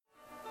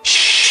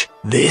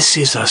This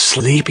is a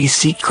sleepy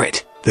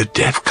secret. The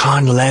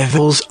Defcon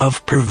levels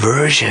of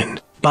perversion.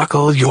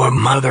 Buckle your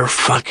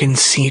motherfucking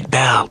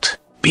seatbelt.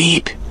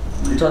 Beep.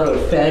 You're talking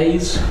about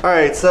fatties?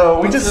 Alright,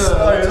 so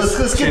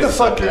let's get the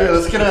fuck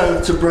let's get out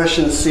of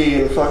Depression C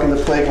and fucking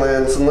the plague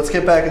lands, and let's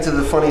get back into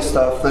the funny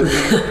stuff,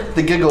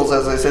 the giggles,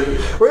 as I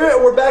said.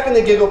 We're back in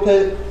the giggle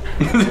pit.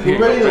 We're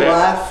ready to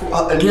laugh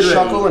and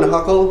chuckle and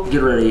huckle.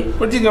 Get ready.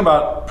 What do you think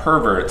about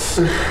perverts?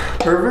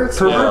 Perverts?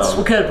 Perverts? Yeah.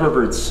 What kind of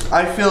perverts?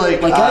 I feel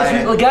like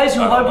guys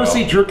who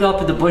obviously jerk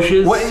off in the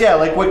bushes. What? Yeah,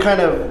 like what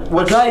kind of?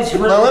 What guys who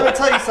now let me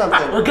tell you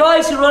something. Or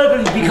guys who run up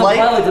and become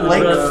violent.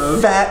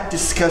 Like fat,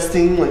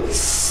 disgusting, like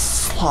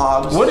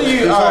slobs. What do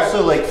you? There's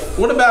also like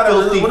what about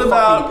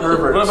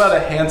perverts? What about a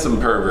handsome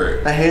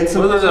pervert? A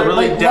handsome pervert?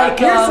 Like,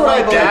 here's what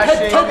I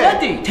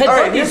believe. Ted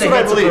Bundy is a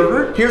handsome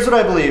pervert. Here's what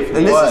I believe,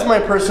 and this is my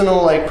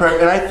personal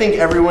and I think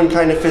everyone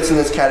kind of fits in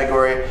this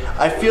category.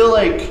 I feel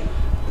like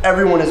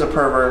everyone is a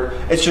pervert.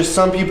 It's just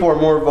some people are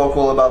more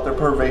vocal about their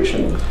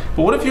perversion.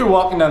 But what if you were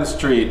walking down the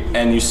street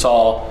and you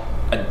saw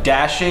a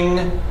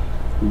dashing,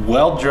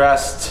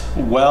 well-dressed,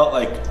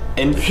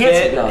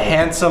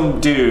 handsome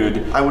dude,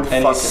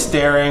 and he's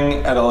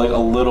staring at a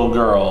little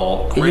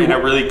girl in a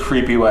really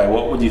creepy way?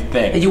 What would you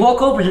think? And you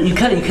walk over, you're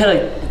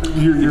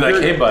like,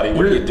 hey buddy,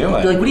 what are you doing?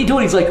 You're like, what are you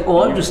doing? He's like,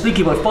 oh, I'm just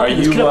thinking about fucking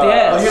this kid up the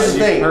ass. Here's the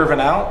thing.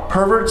 Perving out?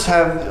 Perverts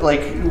have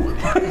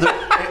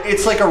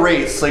it's like a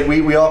race. Like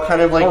we all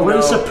kind of like. A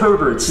race of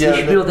perverts. Yeah, they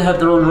should be able to have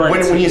their own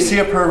rights. When you see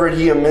a pervert,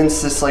 he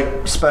emits this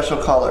like special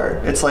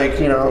color. It's like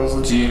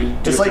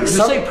it's like just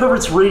like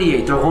perverts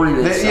radiate their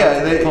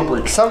horniness.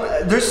 Public.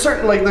 There's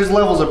certain there's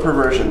levels of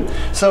perversion.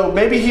 So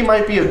maybe he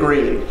might be a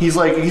green. He's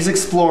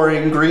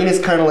exploring. Green is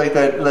kind of like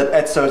that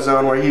Etso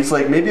zone where he's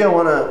like, maybe I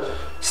want to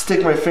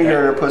stick my finger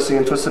in her pussy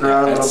and twist it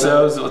around a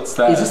little bit. What's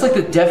that? Is this like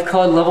the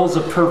Defcon levels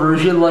of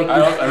perversion? I've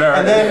never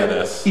heard of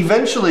this.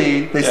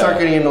 Eventually, they start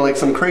getting into like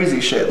some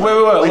crazy shit. Wait.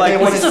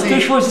 Is this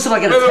official? Is this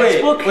like in a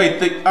textbook?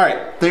 All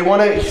right. They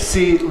want to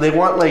see. They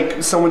want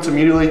like someone to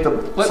mutilate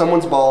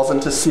someone's balls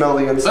and to smell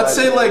the inside. Let's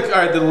say all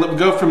right.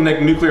 Go from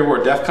nuclear war,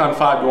 DEFCON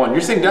 5 to 1.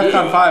 You're saying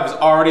DEFCON 5 is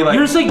already like.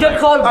 You're saying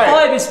DEFCON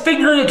 5 is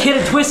fingering a kid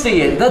and twisting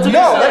it. That's what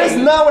no, that is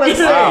not what I'm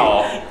saying.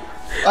 Wow.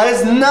 That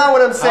is not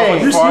what I'm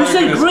saying. You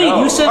said green.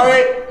 You said. All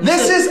right.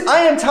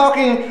 I am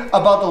talking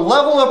about the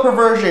level of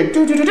perversion.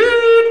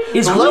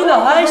 Is green the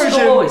highest or the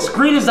lowest?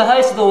 Green is the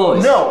highest or the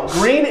lowest? No,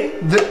 green.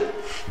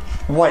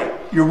 White.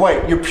 You're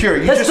white. You're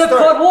pure. That's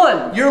DEFCON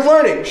 1. You're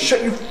learning.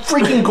 Shut your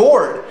freaking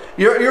gourd.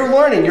 You're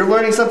learning. You're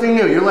learning something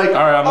new. You're like, all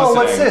right, I'm listening.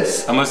 What's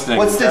this? I'm listening.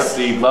 What's this?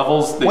 The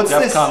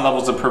DEFCON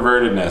levels of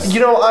pervertedness. You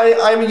know,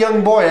 I'm a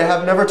young boy. I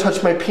have never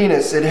touched my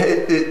penis.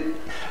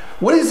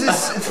 What is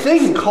this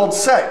thing called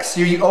sex?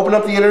 You open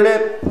up the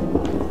internet,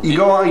 you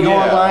go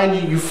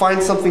online, you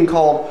find something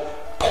called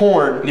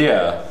porn.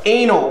 Yeah.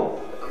 Anal.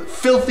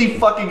 Filthy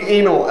fucking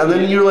anal. And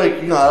then you're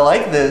like, I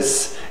like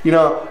this. You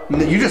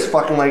just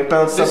fucking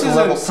bounced up to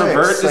level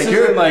 6.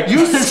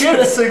 You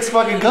skipped 6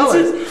 fucking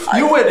colors.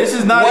 This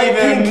is not white,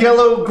 even pink,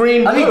 yellow,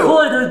 green, blue. I mean,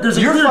 Corey, there's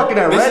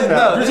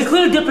a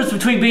clear difference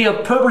between being a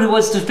pervert who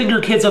wants to finger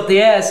kids up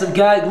the ass and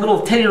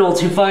little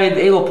 10-year-olds who find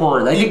anal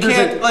porn. I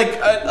think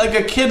like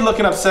a kid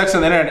looking up sex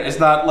on the internet is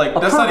not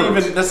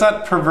that's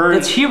not perverted.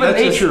 It's human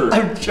nature.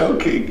 I'm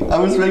joking. I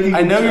was making.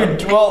 I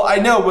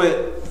know,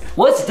 but.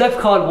 What's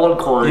DEFCON 1,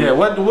 Corey? Yeah,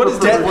 what is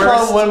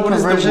DEFCON 1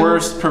 perversion? What is the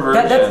worst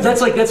perversion? That's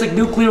like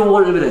nuclear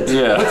war imminent.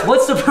 Yeah.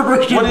 What's the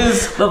perversion? What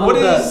is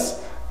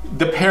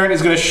the parent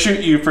is going to shoot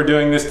you for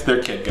doing this to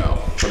their kid? Go.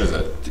 What is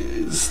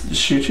it?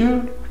 Shoot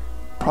you?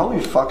 Probably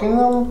fucking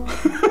them.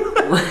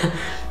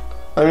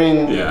 I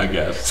mean. Yeah, I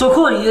guess. So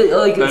Corey,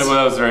 that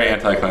was very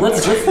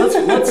anticlimactic.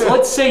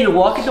 Let's say you're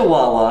walking to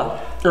Wawa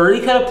or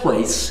any kind of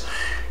place.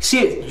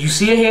 You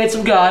see a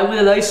handsome guy with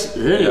a nice,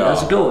 hey,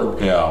 how's it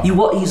going? Yeah.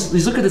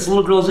 He's looking at this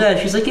little girl's ass.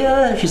 She's like,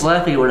 yeah, she's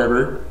laughing or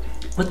whatever.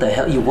 What the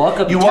hell? You walk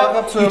up. You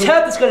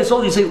tap this guy on his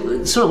shoulder. You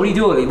say, sir, what are you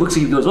doing? He looks at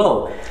you and goes,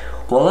 oh,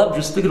 well, I'm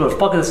just thinking about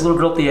fucking this little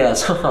girl up the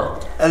ass.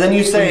 And then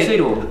you say, what do you say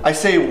to him? I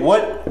say,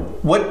 what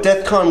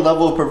DEFCON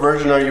level of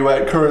perversion are you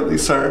at currently,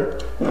 sir?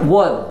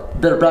 1.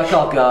 Better back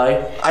up,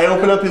 guy. I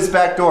open up his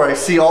back door. I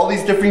see all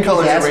these different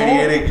colors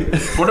radiating.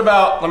 What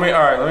about? Let me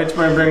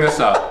bring this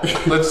up.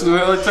 Let's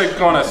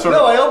go on a sort of.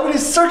 No, I open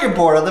his circuit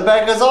board on the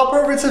back. Because all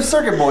perverts have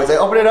circuit boards. I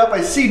open it up.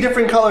 I see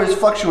different colors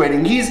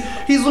fluctuating. He's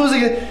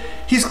losing it.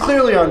 He's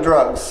clearly on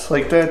drugs.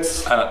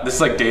 This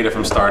is like data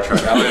from Star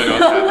Trek. I don't even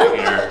know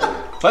what's happening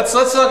here. Let's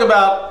talk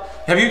about.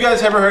 Have you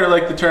guys ever heard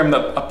of the term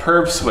a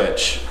perv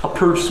switch? A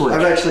perv switch.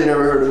 I've actually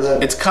never heard of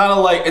that. It's kind of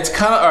all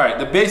right.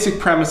 The basic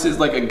premise is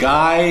like a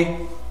guy.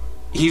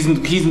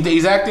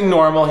 He's acting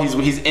normal.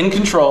 He's in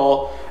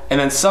control, and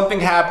then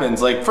something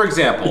happens. Like for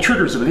example, it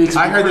triggers him.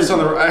 I heard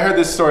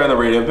this story on the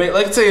radio. But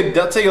let's say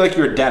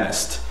you're a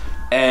dentist,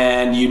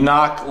 and you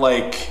knock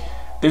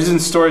There's been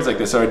stories like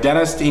this. So a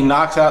dentist, he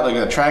knocks out an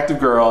attractive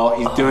girl.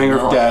 He's doing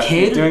her death.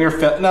 He's doing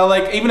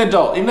her even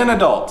an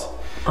adult.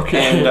 Okay.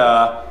 And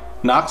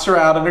knocks her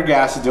out under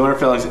gas, is doing her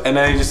fillings, and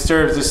then he just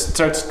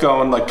starts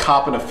going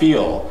copping a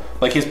feel.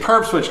 like his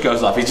perv switch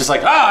goes off. He's just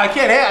like, I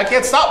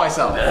can't stop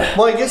myself.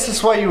 Well, I guess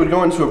that's why you would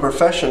go into a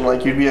profession.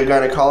 Like you'd be a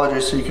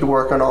gynecologist, so you could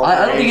work on all.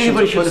 I don't think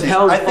anybody should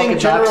have I think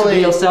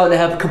generally else out and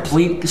have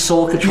complete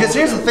soul control. Because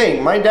here's the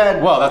thing, my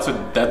dad. Well,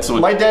 that's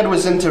what. My dad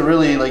was into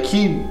really like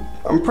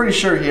I'm pretty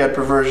sure he had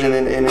perversion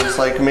in his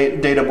like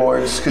data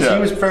boards because he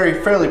was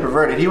fairly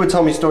perverted. He would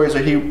tell me stories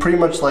where he pretty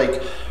much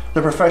like.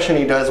 The profession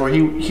he does, where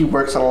he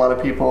works on a lot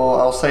of people.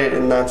 I'll say it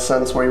in that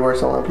sense, where he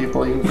works on a lot of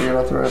people. You can figure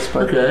out the rest.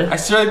 But okay. I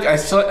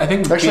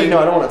think. Actually, no,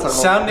 I don't want to talk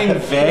about sounding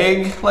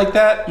vague like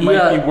that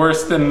might be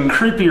worse than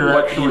creepier.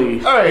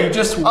 Actually, all right.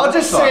 I'll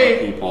just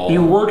say people. He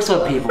works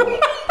on people.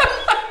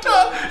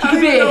 He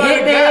could be a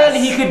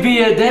hitman. He could be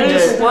a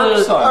dentist.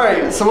 All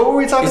right. So what were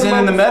we talking about? Is it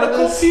in the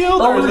medical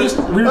field? Oh,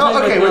 we're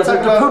talking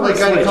about like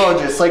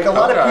gynecologists. Like a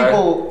lot of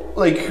people,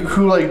 like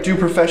who like do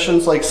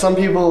professions. Like some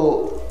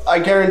people. I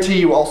guarantee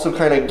you also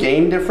kind of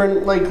gain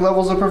different like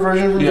levels of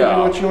perversion from doing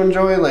what you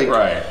enjoy. Like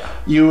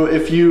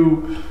if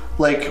you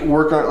like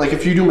work on like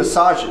if you do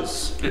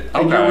massages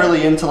and you're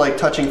really into like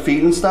touching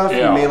feet and stuff, you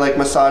may like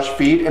massage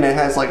feet, and it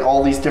has like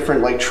all these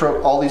different like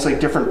all these like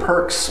different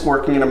perks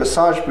working in a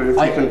massage booth.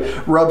 You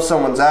can rub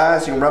someone's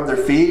ass, you can rub their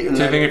feet. And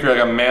so I think if you're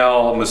like a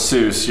male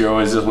masseuse, you're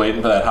always just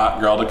waiting for that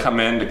hot girl to come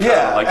in to kind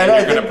of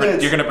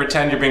like you're gonna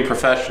pretend you're being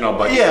professional,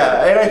 but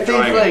and I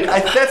think like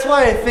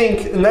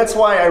that's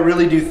why I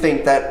really do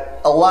think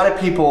that a lot of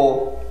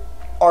people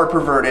are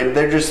perverted.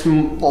 They're just a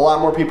lot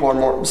more people are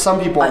more.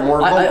 Some people are more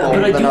vocal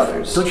than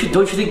others. Don't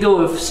you think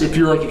though if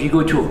you're like if you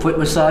go to a foot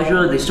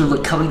massager, they start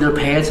like covering their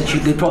pants and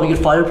they probably get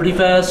fired pretty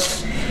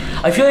fast.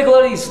 I feel like a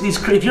lot of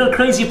these if you're a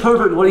crazy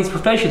pervert in one of these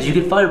professions, you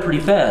get fired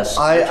pretty fast.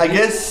 I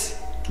guess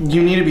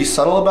you need to be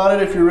subtle about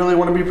it if you really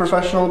want to be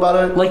professional about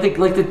it. Like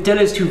the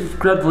dentist who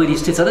grabbed the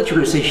lady's tits. I thought you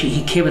were gonna say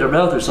he came in her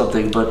mouth or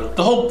something, but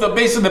the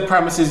base of the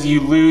premise is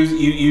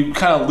you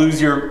kind of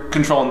lose your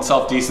control and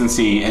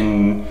self-decency,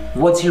 and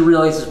once you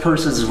realize this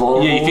person's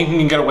vulnerable. Yeah, you think you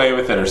can get away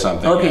with it or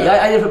something. Okay,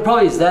 it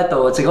probably is that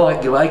though. It's like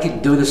I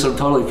can do this. I'm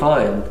totally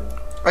fine.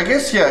 I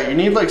guess you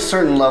need like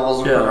certain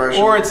levels of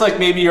perversion. Or it's like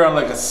maybe you're on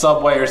like a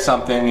subway or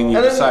something and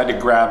you decide to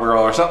grab a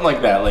girl or something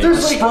like that. Like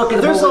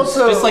there's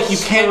also just like you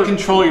can't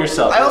control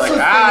yourself. I also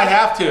I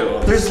have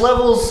to. There's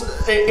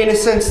levels in a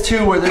sense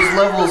too where there's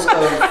levels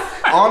of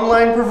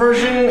online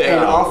perversion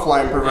and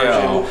offline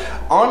perversion.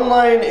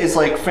 Online is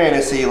like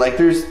fantasy. Like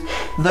there's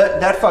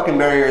that fucking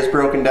barrier is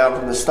broken down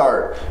from the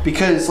start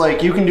because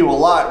like you can do a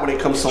lot when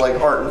it comes to like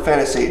art and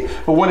fantasy,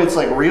 but when it's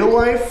like real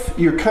life,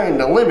 you're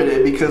kind of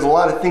limited because a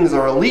lot of things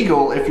are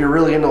illegal. If you're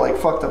really into like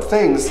fucked up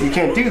things, you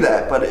can't do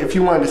that. But if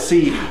you wanted to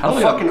see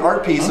a fucking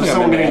art piece of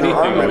someone getting their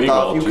arm ripped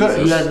off, you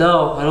could. Yeah,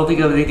 no, I don't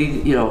think of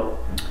anything.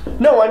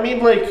 No, I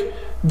mean like.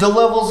 The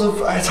levels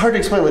of it's hard to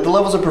explain. Like the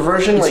levels of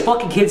perversion. Is like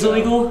fucking kids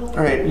illegal? All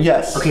right.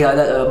 Yes. Okay.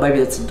 Maybe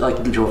that's I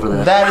can control for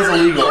that. That is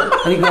illegal.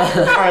 I think that.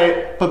 All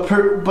right.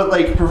 But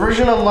like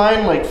perversion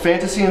online, like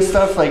fantasy and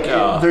stuff. Like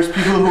there's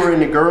people who are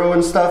into guro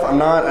and stuff. I'm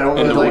not. I don't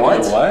really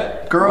like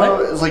what?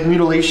 Guro is like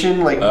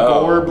mutilation, like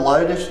gore,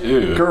 blood.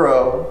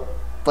 Guro.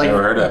 Like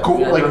never heard of.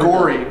 Like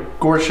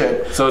gore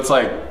shit. So it's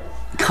like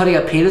cutting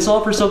a penis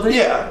off or something.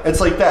 Yeah. It's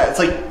like that. It's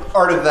like.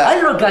 Art of that. I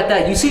never got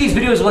that. You see these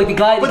videos of like the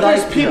guy. But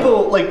there's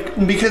people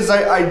like because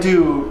I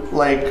do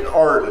like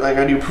art, like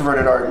I do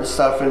perverted art and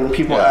stuff, and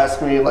people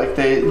ask me like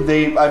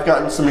I've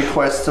gotten some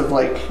requests of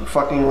like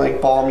fucking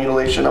like ball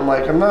mutilation. I'm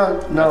like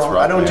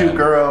I don't do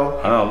guro.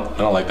 I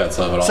don't like that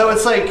stuff at all. So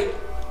it's like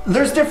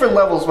there's different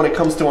levels when it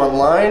comes to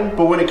online,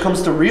 but when it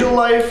comes to real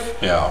life,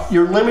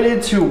 you're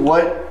limited to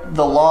what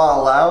the law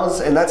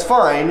allows, and that's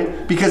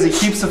fine because it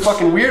keeps the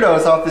fucking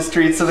weirdos off the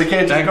street so they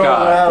can't just go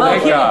around. Well,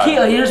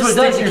 here's what it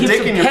does: it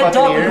keeps them pent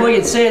up and going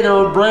insane in their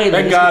own brain.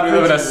 Thank God we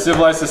live in a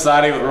civilized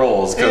society with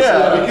rules.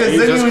 Yeah, because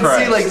then you would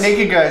see like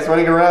naked guys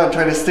running around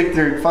trying to stick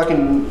their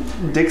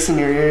fucking dicks in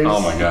your ears.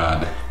 Oh my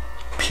God!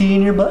 Pee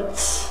in your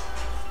butts.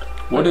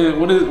 What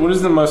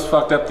is the most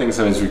fucked up thing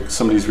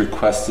somebody's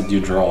requested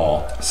you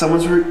draw?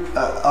 Someone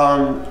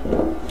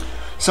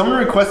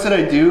requested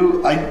I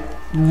do. I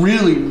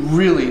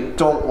really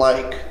don't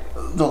like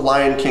the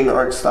Lion King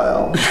art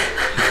style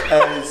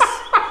as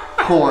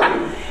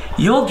porn.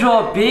 You'll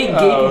draw big,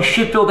 gaping,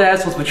 shit-filled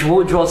assholes, but you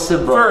won't draw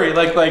Simba. Furry,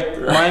 like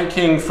Lion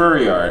King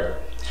furry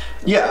art.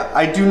 Yeah,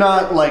 I do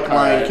not like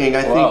Lion King.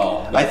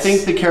 I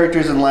think the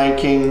characters in Lion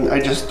King, I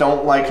just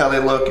don't like how they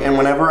look. And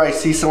whenever I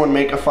see someone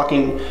make a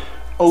fucking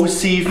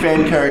OC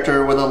fan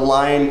character with a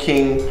Lion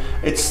King,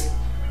 it's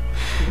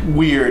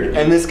weird.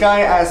 And this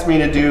guy asked me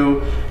to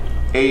do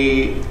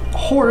a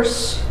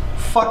horse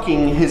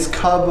fucking his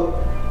cub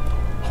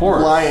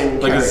lion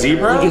like character.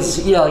 A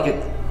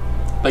zebra?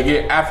 Like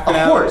an African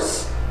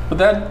horse. But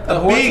that a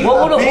horse. Big,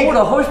 what would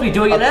a horse be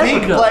doing in Africa? A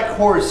big black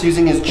horse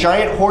using his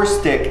giant horse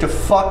dick to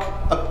fuck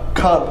a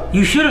cub.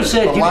 You should have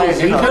said a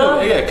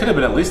zebra. It could have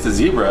been at least a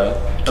zebra.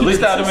 At least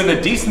that would have been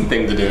the decent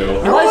thing to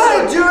do.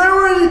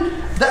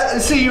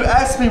 See, you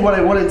asked me what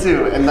I want to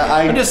do, and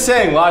I'm just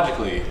saying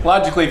logically.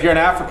 Logically, if you're in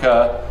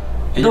Africa,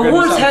 The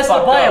horse has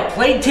to buy a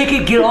plane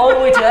ticket, get all the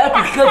way to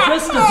Africa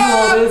just to do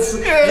all this.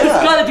 It's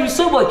got to do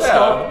so much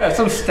stuff.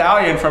 Some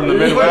stallion from the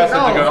Midwest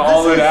has to go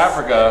all the way to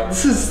Africa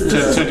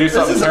to do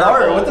something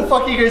terrible. What the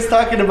fuck are you guys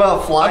talking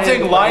about? Flying? I'm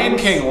saying Lion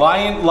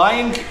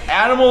King.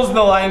 Animals in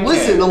the Lion King.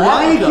 Listen, the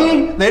Lion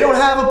King, they don't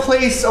have a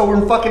place over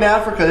in fucking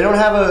Africa. They don't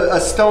have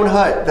a stone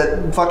hut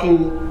that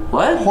fucking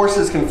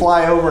horses can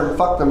fly over and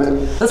fuck them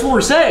in. That's what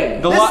we're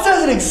saying. This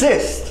doesn't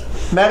exist.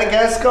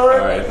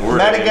 Madagascar?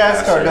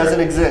 Madagascar doesn't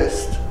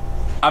exist.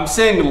 I'm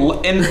saying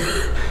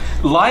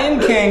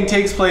Lion King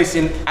takes place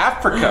in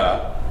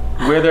Africa,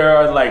 where there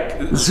are like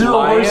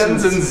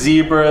lions and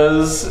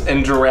zebras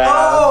and giraffes.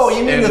 Oh,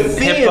 you mean and the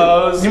theme?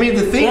 Hippos. You mean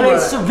the theme? And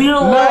it's severe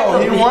lack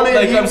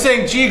of I'm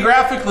saying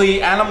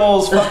geographically,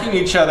 animals fucking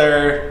each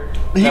other.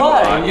 You know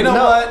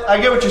what? I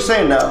get what you're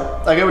saying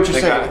now. I get what you're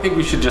saying. I think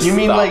we should just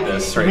stop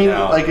this right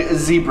now. Like a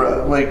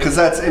zebra, because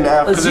that's in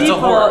Africa. Because it's a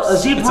horse. A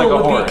zebra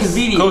would be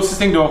convenient. Closest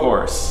thing to a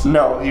horse.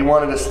 No, he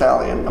wanted a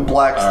stallion, a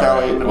black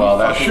stallion. Right. Well,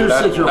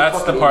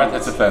 that's the part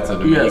that's offensive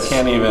to me. You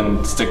can't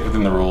even stick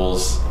within the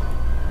rules.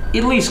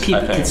 At least keep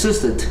it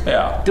consistent.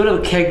 Yeah. Don't have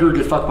a kangaroo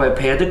get fucked by a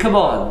panda. Come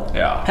on.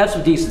 Yeah. Have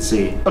some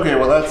decency. Okay,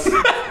 well that's...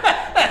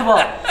 Come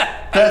on.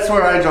 That's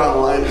where I draw the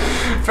line.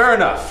 Fair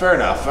enough.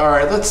 All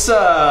right, let's...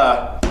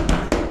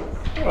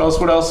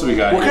 What else do we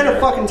got What kind of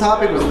fucking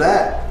topic was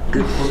that?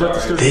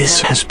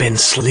 This has been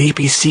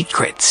Sleepy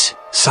Secrets.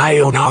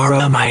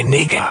 Sayonara, my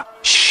nigga.